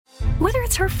Whether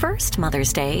it's her first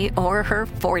Mother's Day or her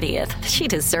 40th, she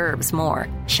deserves more.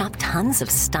 Shop tons of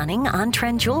stunning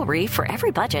on-trend jewelry for every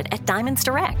budget at Diamonds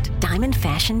Direct. Diamond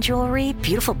fashion jewelry,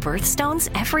 beautiful birthstones,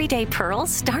 everyday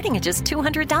pearls starting at just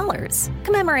 $200.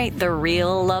 Commemorate the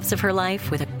real loves of her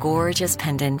life with a gorgeous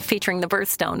pendant featuring the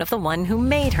birthstone of the one who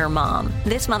made her mom.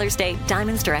 This Mother's Day,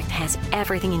 Diamonds Direct has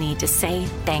everything you need to say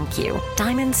thank you.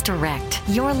 Diamonds Direct.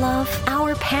 Your love,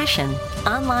 our passion.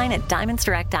 Online at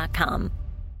diamondsdirect.com.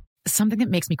 Something that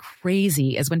makes me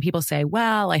crazy is when people say,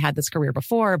 well, I had this career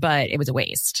before, but it was a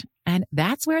waste. And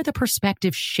that's where the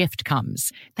perspective shift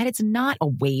comes, that it's not a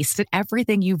waste, that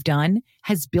everything you've done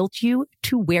has built you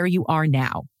to where you are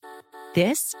now.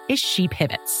 This is She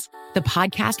Pivots, the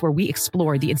podcast where we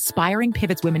explore the inspiring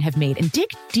pivots women have made and dig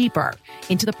deeper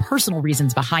into the personal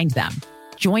reasons behind them.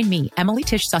 Join me, Emily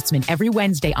Tish Sussman, every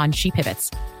Wednesday on She Pivots.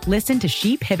 Listen to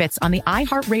She Pivots on the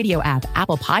iHeartRadio app,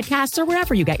 Apple Podcasts, or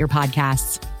wherever you get your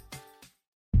podcasts.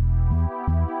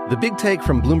 The Big Take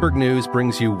from Bloomberg News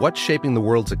brings you what's shaping the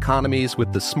world's economies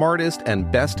with the smartest and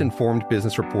best-informed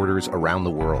business reporters around the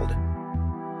world.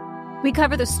 We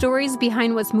cover the stories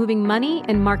behind what's moving money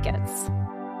and markets,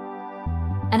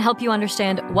 and help you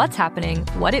understand what's happening,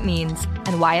 what it means,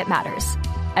 and why it matters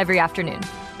every afternoon.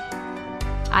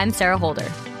 I'm Sarah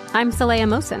Holder. I'm Saleha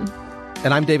Mohsin.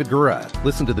 And I'm David Gura.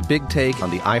 Listen to The Big Take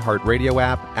on the iHeartRadio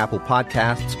app, Apple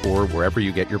Podcasts, or wherever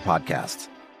you get your podcasts.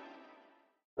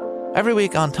 Every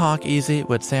week on Talk Easy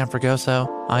with Sam Fragoso,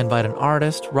 I invite an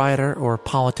artist, writer, or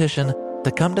politician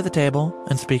to come to the table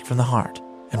and speak from the heart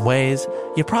in ways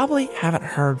you probably haven't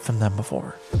heard from them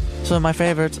before. Some of my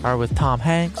favorites are with Tom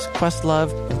Hanks,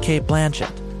 Questlove, and Cate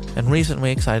Blanchett. In recent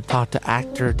weeks, I talked to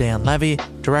actor Dan Levy,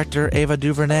 director Ava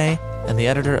DuVernay, and the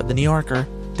editor of The New Yorker,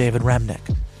 David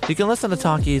Remnick. You can listen to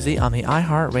Talk Easy on the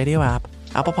iHeartRadio app,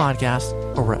 Apple Podcasts,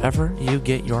 or wherever you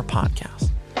get your podcasts.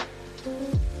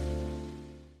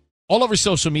 All over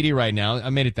social media right now, I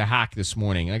made it the hack this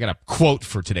morning. I got a quote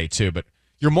for today, too, but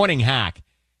your morning hack.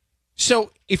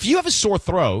 So if you have a sore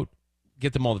throat,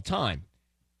 get them all the time,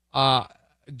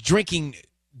 drinking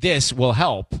this will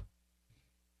help,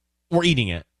 or eating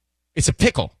it. It's a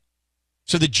pickle.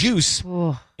 So the juice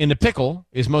in the pickle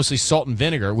is mostly salt and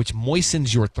vinegar, which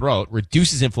moistens your throat,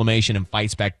 reduces inflammation, and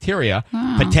fights bacteria,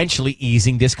 potentially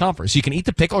easing discomfort. So you can eat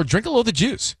the pickle or drink a little of the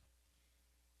juice.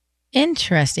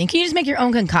 Interesting. Can you just make your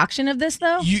own concoction of this,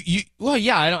 though? Well,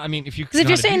 yeah. I mean, if you because if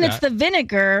you're saying it's the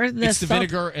vinegar, it's the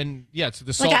vinegar, and it's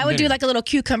the salt. Like I would do like a little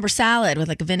cucumber salad with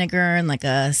like a vinegar and like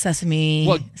a sesame.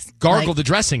 Well, gargle the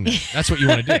dressing. Then. That's what you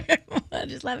want to do.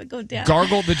 Just let it go down.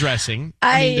 Gargle the dressing.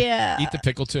 Eat the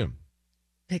pickle too.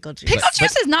 Pickle juice. Pickle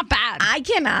juice is not bad. I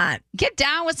cannot get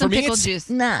down with some pickle juice.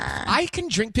 Nah. I can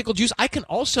drink pickle juice. I can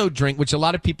also drink, which a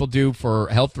lot of people do for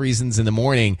health reasons in the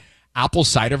morning, apple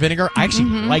cider vinegar. I actually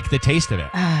like the taste of it.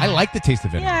 I like the taste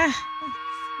of vinegar. Yeah.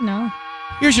 No.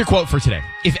 Here's your quote for today.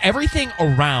 If everything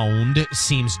around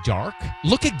seems dark,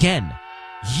 look again.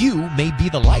 You may be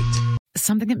the light.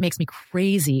 Something that makes me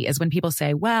crazy is when people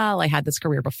say, well, I had this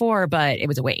career before, but it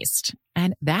was a waste.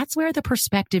 And that's where the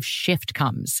perspective shift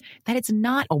comes, that it's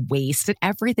not a waste, that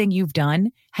everything you've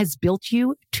done has built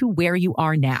you to where you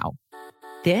are now.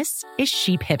 This is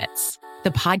She Pivots,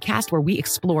 the podcast where we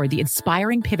explore the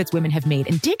inspiring pivots women have made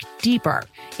and dig deeper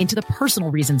into the personal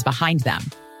reasons behind them.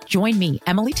 Join me,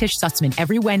 Emily Tish Sussman,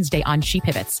 every Wednesday on She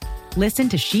Pivots. Listen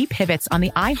to She Pivots on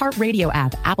the iHeartRadio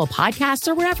app, Apple Podcasts,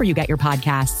 or wherever you get your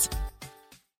podcasts.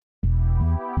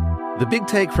 The Big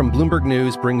Take from Bloomberg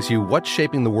News brings you what's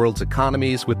shaping the world's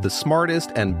economies with the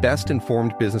smartest and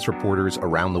best-informed business reporters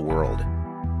around the world.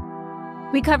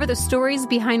 We cover the stories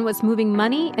behind what's moving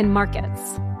money and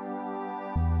markets,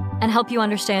 and help you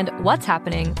understand what's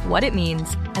happening, what it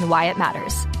means, and why it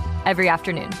matters every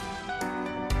afternoon.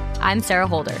 I'm Sarah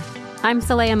Holder. I'm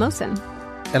Saleha Mohsin.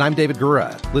 And I'm David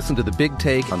Gura. Listen to The Big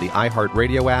Take on the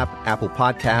iHeartRadio app, Apple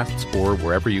Podcasts, or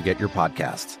wherever you get your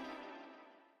podcasts.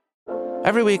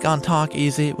 Every week on Talk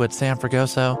Easy with Sam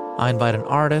Fragoso, I invite an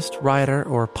artist, writer,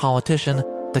 or politician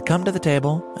to come to the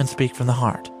table and speak from the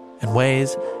heart in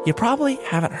ways you probably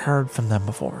haven't heard from them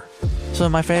before. Some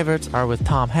of my favorites are with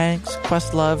Tom Hanks,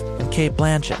 Questlove, and Cate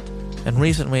Blanchett. In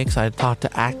recent weeks, I talked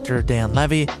to actor Dan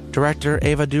Levy, director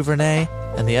Ava DuVernay,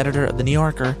 and the editor of The New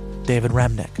Yorker, David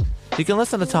Remnick. You can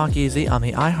listen to Talk Easy on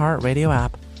the iHeartRadio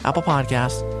app, Apple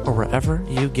Podcasts, or wherever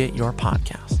you get your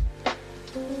podcasts.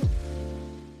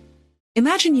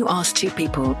 Imagine you ask two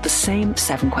people the same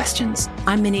 7 questions.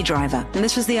 I'm Minnie Driver, and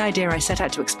this was the idea I set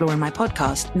out to explore in my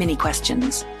podcast, Minnie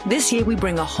Questions. This year, we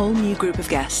bring a whole new group of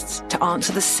guests to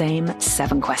answer the same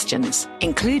 7 questions,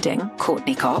 including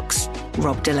Courtney Cox,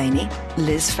 Rob Delaney,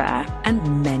 Liz Phair,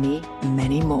 and many,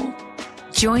 many more.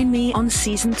 Join me on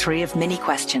Season 3 of Mini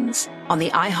Questions on the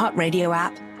iHeartRadio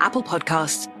app, Apple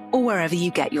Podcasts, or wherever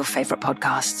you get your favorite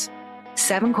podcasts.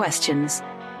 7 questions,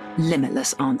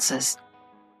 limitless answers.